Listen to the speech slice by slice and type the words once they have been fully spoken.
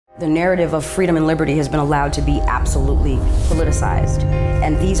The narrative of freedom and liberty has been allowed to be absolutely politicized.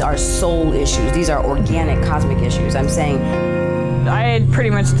 And these are soul issues. These are organic, cosmic issues. I'm saying, I had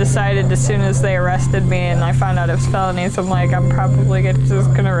pretty much decided as soon as they arrested me and I found out it was felonies, I'm like, I'm probably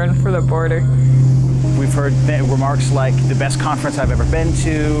just gonna run for the border. We've heard remarks like, the best conference I've ever been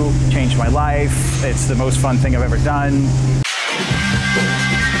to, changed my life, it's the most fun thing I've ever done.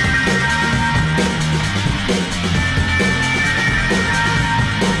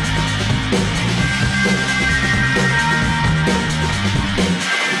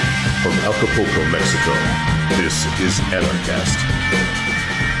 From Acapulco, Mexico, this is Anarchast.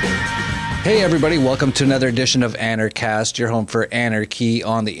 Hey everybody, welcome to another edition of Anarchast, your home for anarchy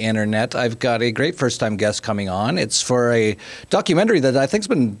on the internet. I've got a great first-time guest coming on. It's for a documentary that I think's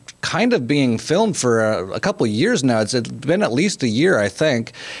been kind of being filmed for a couple of years now. It's been at least a year, I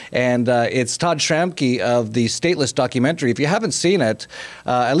think. And it's Todd Schramke of the Stateless documentary. If you haven't seen it,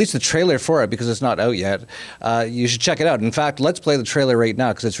 at least the trailer for it, because it's not out yet, you should check it out. In fact, let's play the trailer right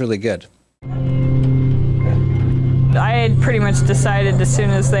now, because it's really good. I had pretty much decided as soon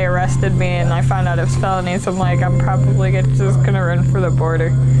as they arrested me and I found out it was felonies, I'm like, I'm probably just gonna run for the border.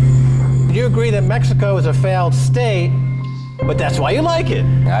 Do you agree that Mexico is a failed state, but that's why you like it?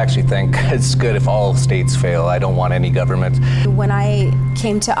 I actually think it's good if all states fail. I don't want any government. when I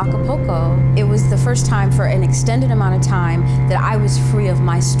came to Acapulco, it was the first time for an extended amount of time that I was free of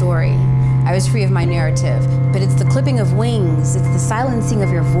my story. I was free of my narrative. But it's the clipping of wings, it's the silencing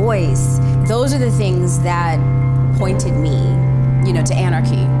of your voice. Those are the things that pointed me, to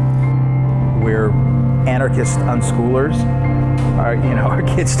anarchy. We're anarchist unschoolers. Our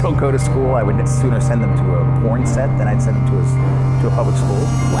kids don't go to school. I would sooner send them to a porn set than I'd send them to a public school.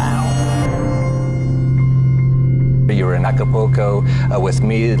 Wow. You were in Acapulco with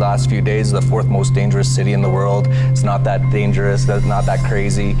me the last few days, the fourth most dangerous city in the world. It's not that dangerous, not that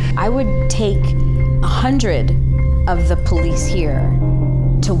crazy. I would take 100 of the police here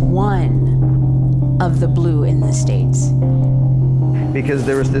to 1 of the blue in the States. Because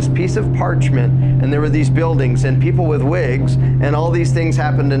there was this piece of parchment and there were these buildings and people with wigs and all these things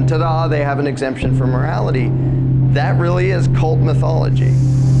happened and ta-da, they have an exemption from morality. That really is cult mythology.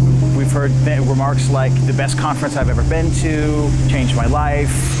 We've heard remarks like, the best conference I've ever been to, changed my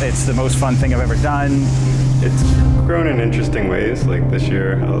life, it's the most fun thing I've ever done. It's grown in interesting ways. Like this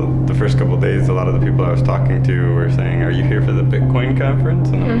year, the first couple of days, a lot of the people I was talking to were saying, are you here for the Bitcoin conference?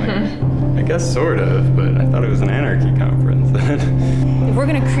 And I'm like, I guess sort of, but I thought it was an anarchy conference. If we're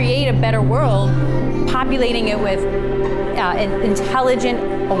going to create a better world, populating it with intelligent,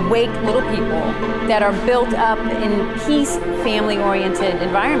 awake little people that are built up in peace, family-oriented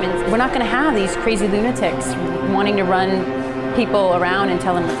environments, we're not going to have these crazy lunatics wanting to run people around and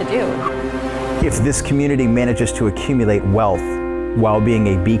tell them what to do. If this community manages to accumulate wealth while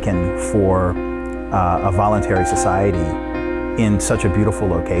being a beacon for a voluntary society in such a beautiful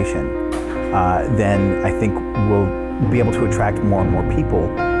location, then I think we'll be able to attract more and more people.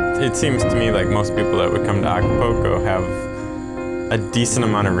 It seems to me like most people that would come to Acapulco have a decent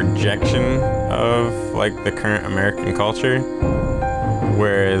amount of rejection of like the current American culture,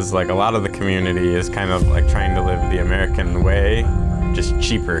 whereas like a lot of the community is kind of like trying to live the American way, just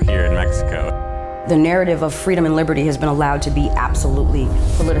cheaper here in Mexico. The narrative of freedom and liberty has been allowed to be absolutely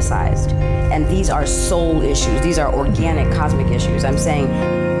politicized. And these are soul issues. These are organic, cosmic issues. I'm saying,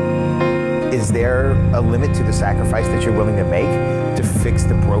 is there a limit to the sacrifice that you're willing to make to fix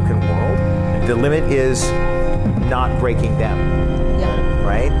the broken world? The limit is not breaking them,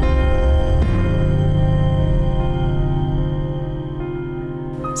 right?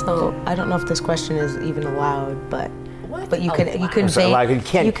 So I don't know if this question is even allowed, but you can we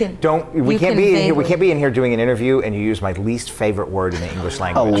can't be in here doing an interview and you use my least favorite word in the English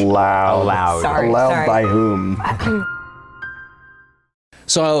language. Allowed. Sorry. Allowed by whom?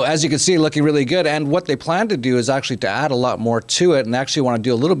 So as you can see, looking really good. And what they plan to do is actually to add a lot more to it, and actually want to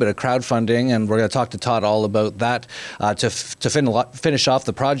do a little bit of crowdfunding. And we're going to talk to Todd all about that to finish off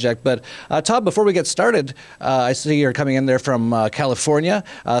the project. But Todd, before we get started, I see you're coming in there from California.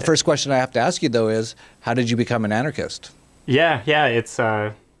 First question I have to ask you though is, how did you become an anarchist? Yeah, it's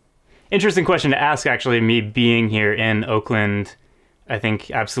an interesting question to ask, actually. Me being here in Oakland, I think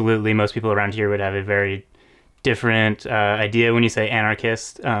absolutely most people around here would have a very different idea when you say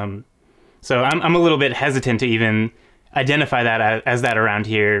anarchist. So I'm a little bit hesitant to even identify that as that around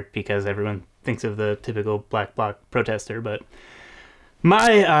here, because everyone thinks of the typical black bloc protester. But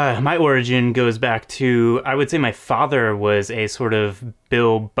my origin goes back to, I would say my father was a sort of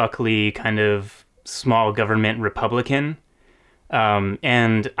Bill Buckley kind of small government Republican.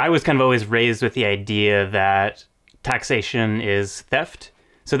 And I was kind of always raised with the idea that taxation is theft.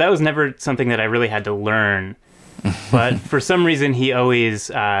 So that was never something that I really had to learn. But for some reason, he always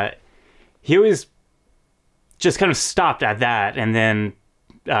just kind of stopped at that. And then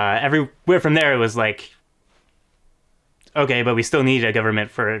everywhere from there, it was like, okay, but we still need a government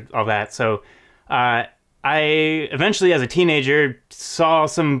for all that. So I eventually, as a teenager, saw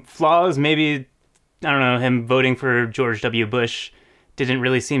some flaws. Maybe, I don't know, him voting for George W. Bush didn't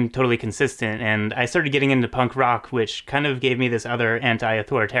really seem totally consistent. And I started getting into punk rock, which kind of gave me this other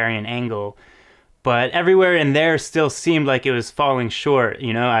anti-authoritarian angle. But everywhere in there still seemed like it was falling short.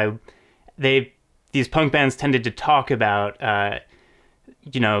 You know, these punk bands tended to talk about,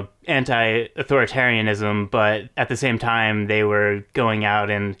 anti-authoritarianism, but at the same time, they were going out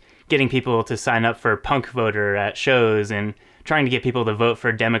and getting people to sign up for Punk Voter at shows and trying to get people to vote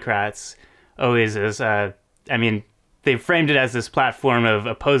for Democrats. Always as, they framed it as this platform of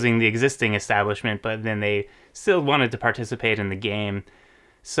opposing the existing establishment, but then they still wanted to participate in the game.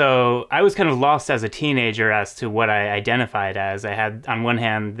 So I was kind of lost as a teenager as to what I identified as. I had, on one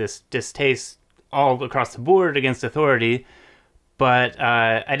hand, this distaste all across the board against authority, but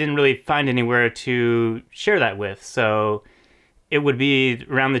I didn't really find anywhere to share that with. So it would be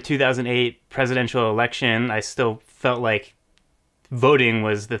around the 2008 presidential election. I still felt like voting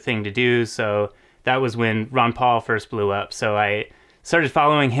was the thing to do. So that was when Ron Paul first blew up. So I started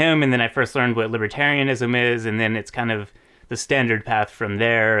following him, and then I first learned what libertarianism is, and then it's kind of the standard path from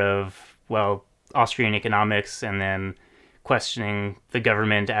there of, well, Austrian economics, and then questioning the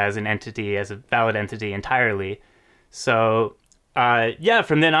government as an entity, as a valid entity entirely. So,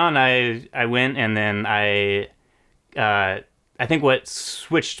 from then on, I went, and then I think what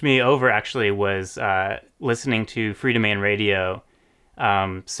switched me over actually was listening to Free Domain Radio,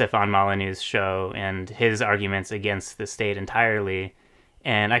 Stefan Molyneux's show, and his arguments against the state entirely.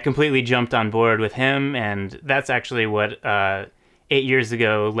 And I completely jumped on board with him, and that's actually what 8 years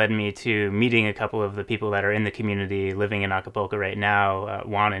ago led me to meeting a couple of the people that are in the community living in Acapulco right now,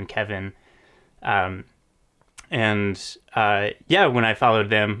 Juan and Kevin. When I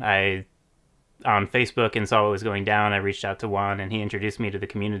followed them, on Facebook and saw what was going down, I reached out to Juan, and he introduced me to the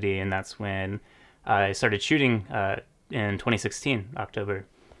community, and that's when I started shooting in 2016, October.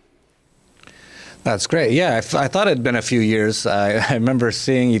 That's great. Yeah, I thought it had been a few years. I remember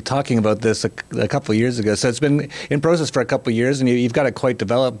seeing you talking about this a couple of years ago. So it's been in process for a couple of years, and you've got it quite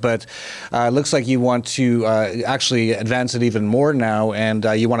developed. But it looks like you want to actually advance it even more now, and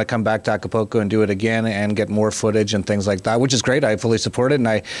you want to come back to Acapulco and do it again and get more footage and things like that, which is great. I fully support it, and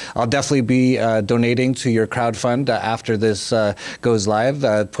I'll definitely be donating to your crowdfund after this goes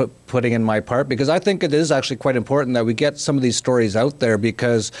live, putting in my part, because I think it is actually quite important that we get some of these stories out there,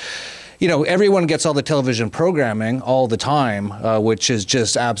 because everyone gets all the television programming all the time, which is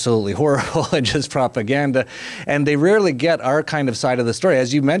just absolutely horrible and just propaganda. And they rarely get our kind of side of the story.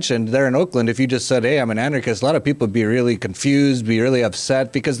 As you mentioned, there in Oakland, if you just said, hey, I'm an anarchist, a lot of people would be really confused, be really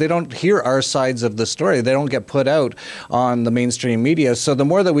upset, because they don't hear our sides of the story. They don't get put out on the mainstream media. So the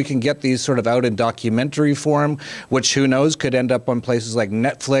more that we can get these sort of out in documentary form, which who knows could end up on places like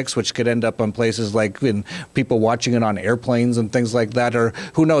Netflix, which could end up on places like people watching it on airplanes and things like that, or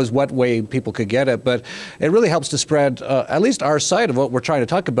who knows what way people could get it, but it really helps to spread at least our side of what we're trying to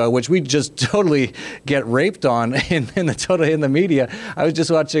talk about, which we just totally get raped on in the media. I was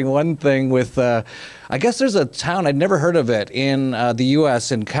just watching one thing with, I guess there's a town, I'd never heard of it, in the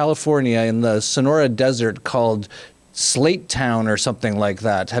U.S., in California, in the Sonora Desert, called Slate Town or something like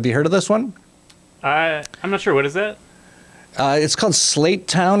that. Have you heard of this one? I'm not sure. What is that? It's called Slate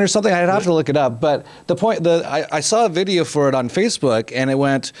Town or something. I'd have to look it up. But the point, I saw a video for it on Facebook, and it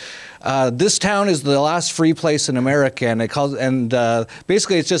went, this town is the last free place in America, and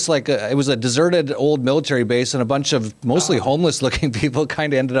basically it's just like it was a deserted old military base, and a bunch of mostly homeless-looking people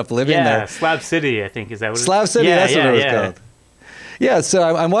kind of ended up living there. Yeah, Slab City, I think, is that what it is? Slab City, that's what it was called. Yeah,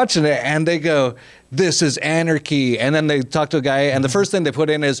 so I'm watching it, and they go, this is anarchy. And then they talk to a guy, and the first thing they put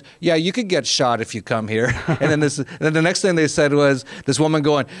in is, yeah, you could get shot if you come here. And then the next thing they said was this woman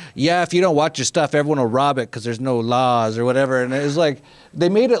going, yeah, if you don't watch your stuff, everyone will rob it because there's no laws or whatever. And it was like, they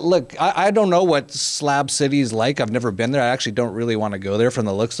made it look, I don't know what Slab City is like. I've never been there. I actually don't really want to go there from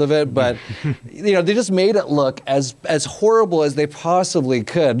the looks of it. But, they just made it look as horrible as they possibly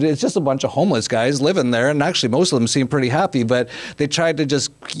could. It's just a bunch of homeless guys living there. And actually, most of them seem pretty happy. But they tried to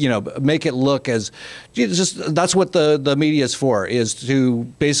just, make it look as, that's what the media is for, is to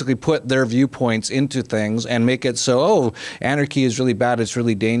basically put their viewpoints into things and make it so, anarchy is really bad. It's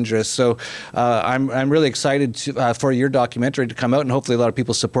really dangerous. So I'm really excited for your documentary to come out, and hopefully lot of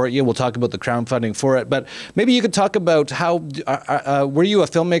people support you. We'll talk about the crowdfunding for it. But maybe you could talk about how, were you a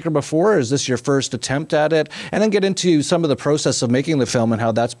filmmaker before, or is this your first attempt at it? And then get into some of the process of making the film and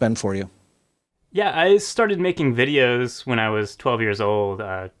how that's been for you. Yeah, I started making videos when I was 12 years old,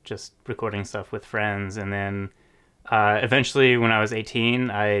 just recording stuff with friends. And then eventually when I was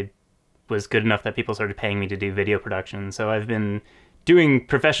 18, I was good enough that people started paying me to do video production. So I've been doing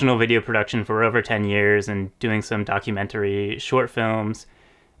professional video production for over 10 years and doing some documentary short films.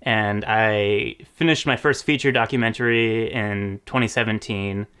 And I finished my first feature documentary in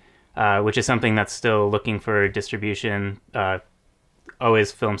 2017, which is something that's still looking for distribution.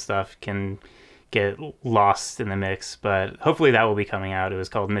 Always film stuff can get lost in the mix, but hopefully that will be coming out. It was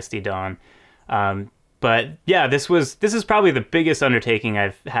called Misty Dawn. But yeah, this is probably the biggest undertaking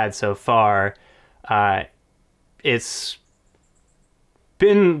I've had so far. It's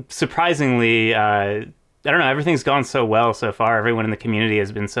been surprisingly, I don't know, everything's gone so well so far. Everyone in the community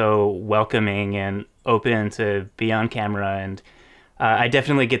has been so welcoming and open to be on camera, and I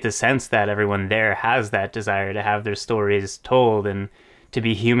definitely get the sense that everyone there has that desire to have their stories told and to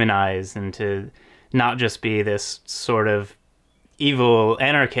be humanized and to not just be this sort of evil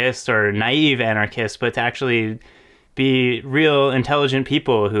anarchist or naive anarchist, but to actually be real intelligent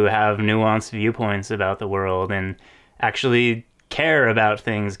people who have nuanced viewpoints about the world and actually care about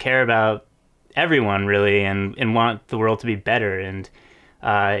things, care about everyone really, and want the world to be better. And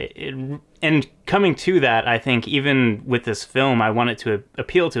coming to that, I think even with this film, I want it to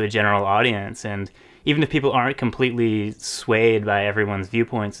appeal to a general audience. And even if people aren't completely swayed by everyone's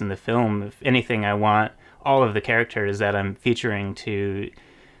viewpoints in the film, if anything, I want all of the characters that I'm featuring to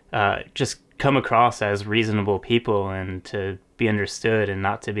just come across as reasonable people and to be understood and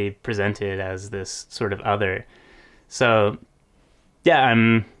not to be presented as this sort of other. So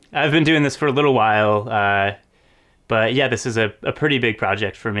yeah, I've been doing this for a little while, but yeah, this is a pretty big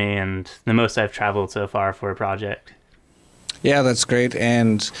project for me and the most I've traveled so far for a project. Yeah, that's great.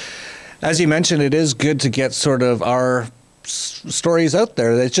 And as you mentioned, it is good to get sort of our stories out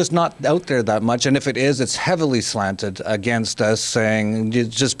there. It's just not out there that much, and if it is, it's heavily slanted against us, saying you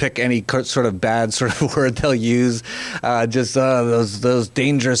just pick any sort of bad sort of word they'll use, those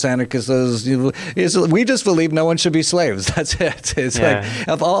dangerous anarchists. We just believe no one should be slaves. That's it. It's like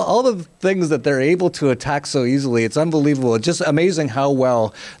of all the things that they're able to attack so easily, it's unbelievable. It's just amazing how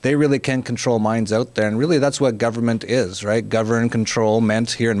well they really can control minds out there, and really that's what government is, right? Govern, control,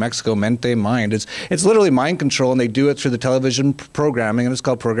 meant here in Mexico, mente, mind. It's literally mind control, and they do it through the television programming, and it's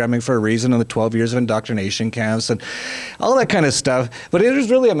called programming for a reason, and the 12 years of indoctrination camps and all that kind of stuff. But it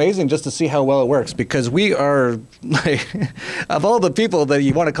is really amazing just to see how well it works, because we are, like, of all the people that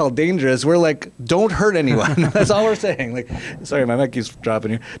you want to call dangerous, we're like, don't hurt anyone. That's all we're saying. Like, sorry, my mic keeps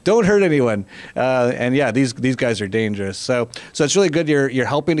dropping here. Don't hurt anyone. And yeah, these guys are dangerous. So it's really good you're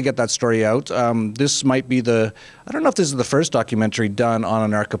helping to get that story out. This might be I don't know if this is the first documentary done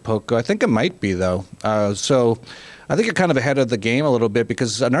on Anarchapulco. I think it might be, though. So I think you're kind of ahead of the game a little bit,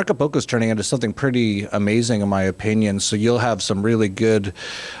 because Anarchapulco is turning into something pretty amazing, in my opinion. So you'll have some really good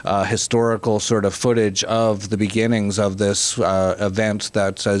historical sort of footage of the beginnings of this event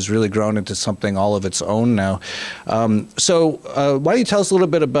that has really grown into something all of its own now. So why don't you tell us a little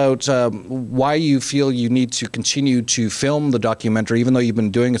bit about why you feel you need to continue to film the documentary, even though you've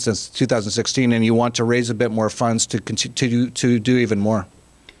been doing it since 2016, and you want to raise a bit more funds to continue to do even more?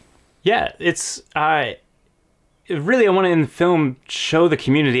 Yeah, it's really, I want to, in the film, show the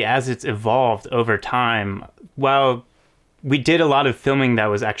community as it's evolved over time. While we did a lot of filming that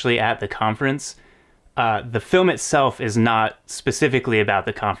was actually at the conference, the film itself is not specifically about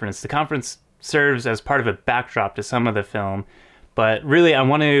the conference. The conference serves as part of a backdrop to some of the film, but really I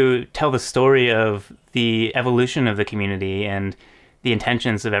want to tell the story of the evolution of the community and the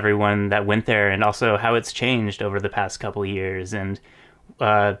intentions of everyone that went there, and also how it's changed over the past couple of years. And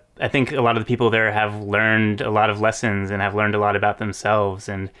I think a lot of the people there have learned a lot of lessons and have learned a lot about themselves.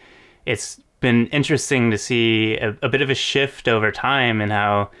 And it's been interesting to see a bit of a shift over time, and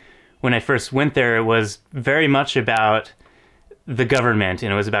how when I first went there, it was very much about the government,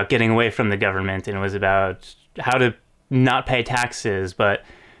 and it was about getting away from the government, and it was about how to not pay taxes. But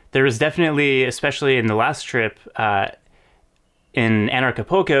there was definitely, especially in the last trip, in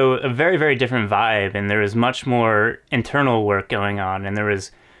Anarchapulco, a very, very different vibe, and there was much more internal work going on, and there was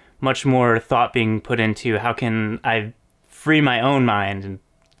much more thought being put into how can I free my own mind and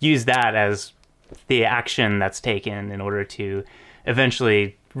use that as the action that's taken in order to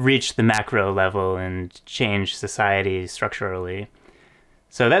eventually reach the macro level and change society structurally.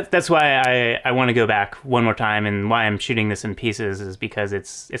 So that's why I want to go back one more time, and why I'm shooting this in pieces is because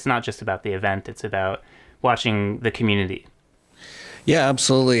it's not just about the event, it's about watching the community. Yeah,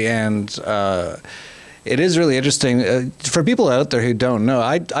 absolutely. And it is really interesting. For people out there who don't know,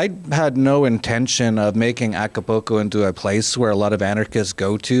 I had no intention of making Acapulco into a place where a lot of anarchists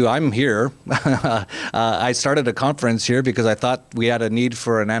go to. I'm here. I started a conference here because I thought we had a need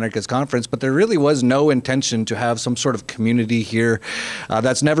for an anarchist conference, but there really was no intention to have some sort of community here.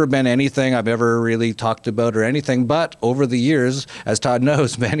 That's never been anything I've ever really talked about or anything. But over the years, as Todd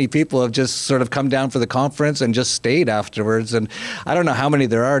knows, many people have just sort of come down for the conference and just stayed afterwards. And I don't know how many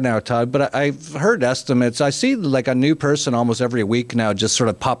there are now, Todd, but I've heard estimates. I see like a new person almost every week now just sort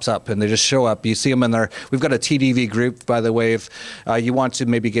of pops up and they just show up. You see them in there. We've got a TDV group, by the way. If you want to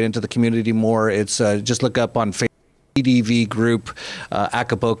maybe get into the community more, it's just look up on Facebook. TDV group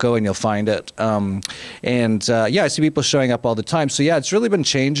Acapulco and you'll find it. Yeah, I see people showing up all the time. So yeah, it's really been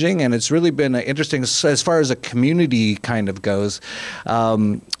changing and it's really been interesting as far as a community kind of goes.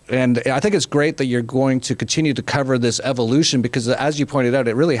 And I think it's great that you're going to continue to cover this evolution because, as you pointed out,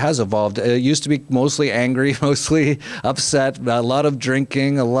 it really has evolved. It used to be mostly angry, mostly upset, a lot of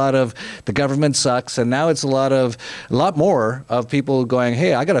drinking, a lot of the government sucks, and now it's a lot more of people going,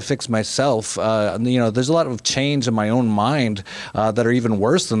 hey, I got to fix myself. There's a lot of change in my own mind that are even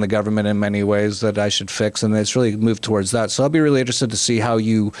worse than the government in many ways that I should fix, and it's really moved towards that. So I'll be really interested to see how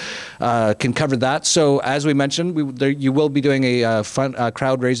you can cover that. So as we mentioned, you will be doing a fun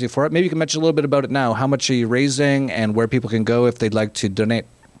crowd raising for it. Maybe you can mention a little bit about it now. How much are you raising and where people can go if they'd like to donate?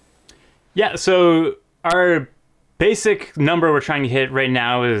 Yeah, so our basic number we're trying to hit right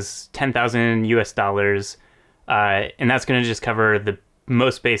now is $10,000 US. And that's going to just cover the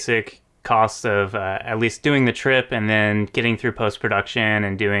most basic costs of at least doing the trip and then getting through post-production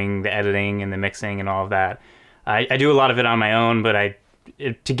and doing the editing and the mixing and all of that. I do a lot of it on my own, but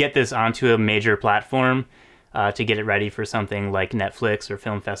to get this onto a major platform, to get it ready for something like Netflix or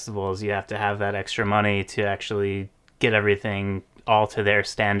film festivals, you have to have that extra money to actually get everything all to their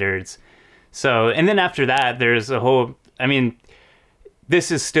standards. So, and then after that, there's a whole,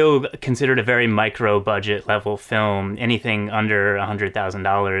 this is still considered a very micro budget level film. Anything under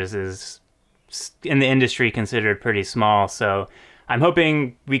 $100,000 is in the industry considered pretty small. So I'm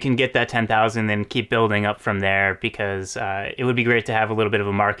hoping we can get that 10,000 and keep building up from there because it would be great to have a little bit of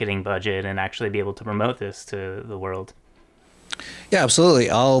a marketing budget and actually be able to promote this to the world. Yeah, absolutely.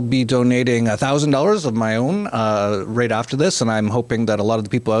 I'll be donating $1,000 of my own right after this, and I'm hoping that a lot of the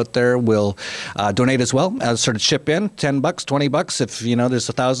people out there will donate as well. Sort of chip in $10, $20. If there's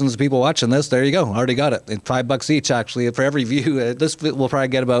thousands of people watching this, there you go. Already got it. And $5 each actually for every view. This will probably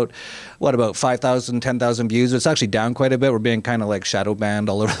get about 5,000, 10,000 views. It's actually down quite a bit. We're being kind of like shadow banned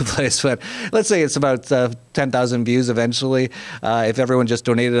all over the place, but let's say it's about 10,000 views eventually. If everyone just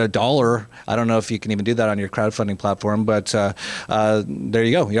donated $1, I don't know if you can even do that on your crowdfunding platform, but there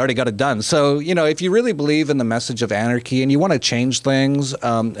you go. You already got it done. So, if you really believe in the message of anarchy and you want to change things,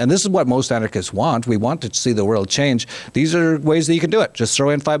 and this is what most anarchists want, we want to see the world change. These are ways that you can do it. Just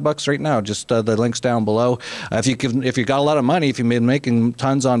throw in $5 right now. Just the links down below. If you got a lot of money, if you've been making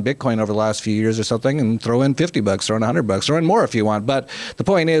tons on Bitcoin over the last few years or something, and throw in $50, throw in $100, throw in more if you want. But the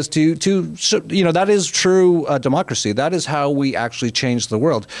point is that is true democracy. That is how we actually change the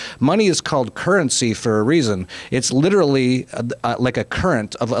world. Money is called currency for a reason. It's literally like a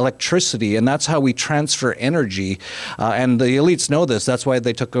current of electricity, and that's how we transfer energy. And the elites know this. That's why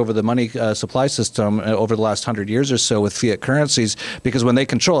they took over the money supply system over the last 100 years or so with fiat currencies, because when they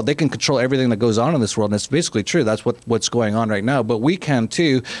control it, they can control everything that goes on in this world. And it's basically true. That's what's going on right now. But we can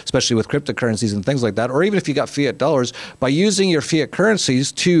too, especially with cryptocurrencies and things like that, or even if you got fiat dollars, by using your fiat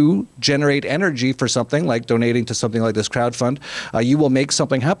currencies to generate energy for something like donating to something like this crowdfund, you will make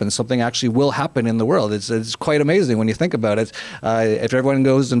something happen. Something actually will happen in the world. It's quite amazing when you think about it. If everyone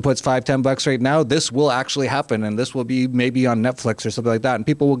goes and puts $5, $10 right now, this will actually happen, and this will be maybe on Netflix or something like that. And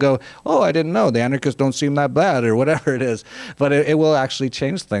people will go, oh, I didn't know. The anarchists don't seem that bad, or whatever it is. But it will actually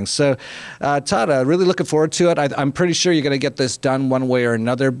change things. So, Todd, really looking forward to it. I'm pretty sure you're going to get this done one way or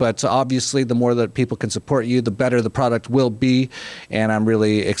another, but obviously the more that people can support you, the better the product will be. And I'm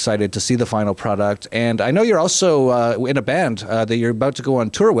really excited to see the final product. And I know you're also in a band that you're about to go on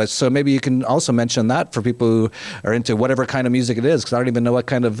tour with, so maybe you can also mention that for people who are into whatever kind of music it is, because I don't even know what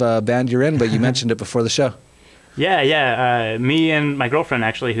kind of band you're in, but you mentioned it before the show. Yeah. Me and my girlfriend,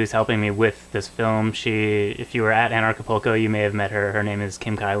 actually, who's helping me with this film, if you were at Anarchapulco, you may have met her. Her name is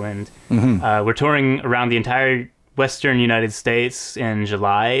Kylland. Mm-hmm. We're touring around the entire Western United States in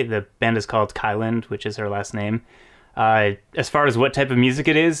July. The band is called Kylland, which is her last name. As far as what type of music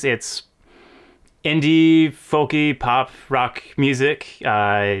it is, it's indie, folky, pop, rock music.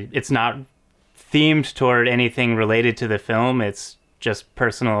 It's not themed toward anything related to the film. It's just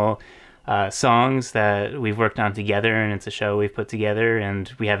personal songs that we've worked on together, and it's a show we've put together.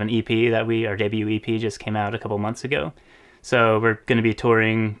 And we have an EP our debut EP just came out a couple months ago. So we're going to be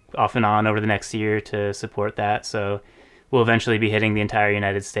touring off and on over the next year to support that. So we'll eventually be hitting the entire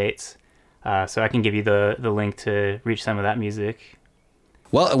United States. So I can give you the link to reach some of that music.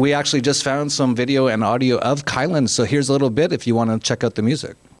 Well, we actually just found some video and audio of Kylland, so here's a little bit if you want to check out the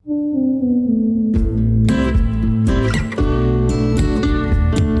music.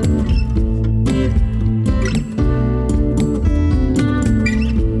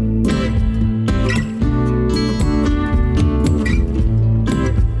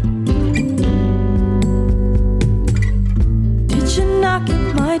 Did you knock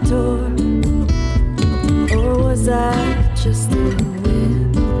at my door, or was I just the wind?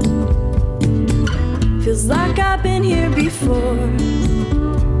 Feels like I've been here before,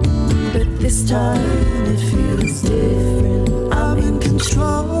 but this time it feels different. I'm in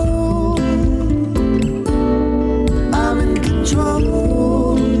control. I'm in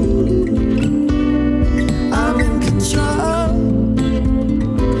control. I'm in control.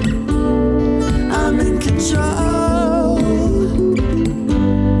 I'm in control.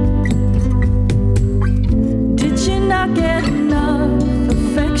 Did you not get enough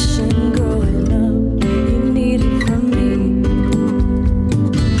affection growing up? You need it from me.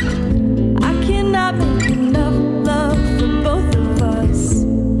 I cannot make enough love for both of us.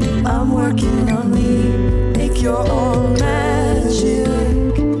 I'm working on me. Make your own magic.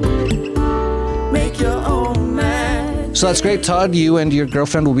 Make your own magic. So that's great, Todd. You and your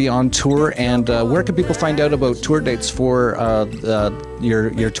girlfriend will be on tour, and where can people find out about tour dates for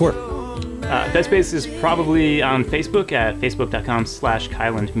your tour? Best place is probably on Facebook at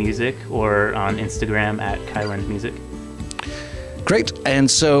facebook.com/KyllandMusic or on Instagram at KyllandMusic. Great, and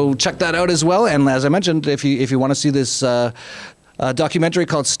so check that out as well. And as I mentioned, if you want to see this documentary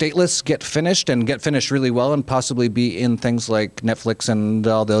called Stateless get finished really well, and possibly be in things like Netflix and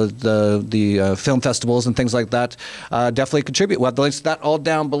all the film festivals and things like that, definitely contribute. We'll have the links to that all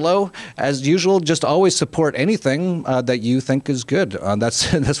down below. As usual, just always support anything that you think is good.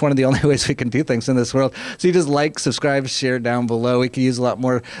 That's one of the only ways we can do things in this world. So you just like, subscribe, share down below. We could use a lot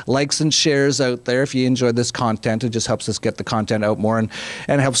more likes and shares out there. If you enjoy this content, it just helps us get the content out more and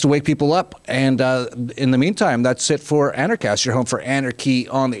helps to wake people up. And in the meantime, that's it for Anarchast, your home for anarchy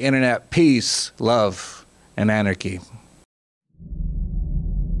on the internet. Peace, love, and anarchy.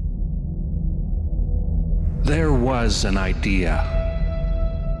 There was an idea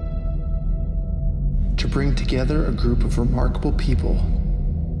to bring together a group of remarkable people,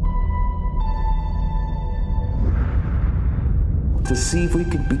 to see if we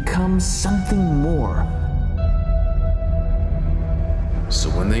could become something more. So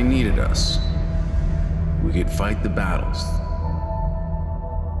when they needed us, we could fight the battles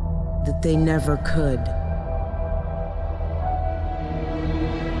that they never could.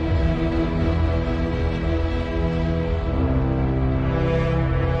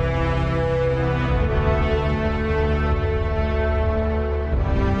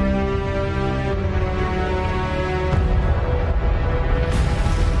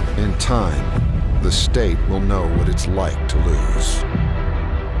 In time, the state will know what it's like to lose.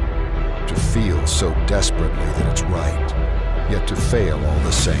 To feel so desperately that it's right, yet to fail all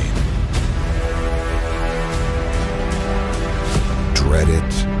the same. Dread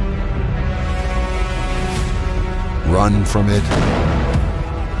it. Run from it.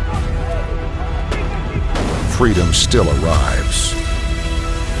 Freedom still arrives.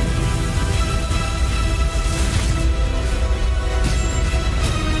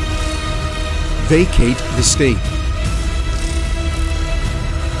 Vacate the state.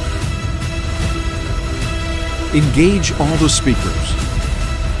 Engage all the speakers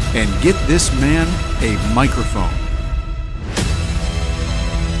and get this man a microphone.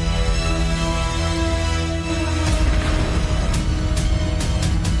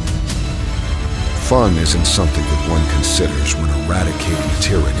 Fun isn't something that one considers when eradicating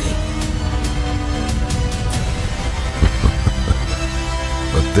tyranny.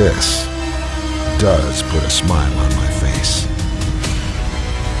 But this does put a smile on my face.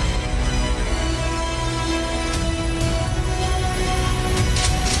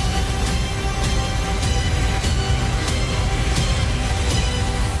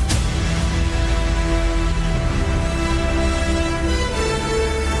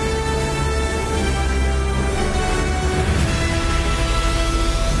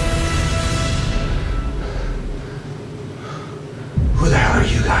 Who the hell are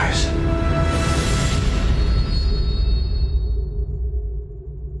you guys?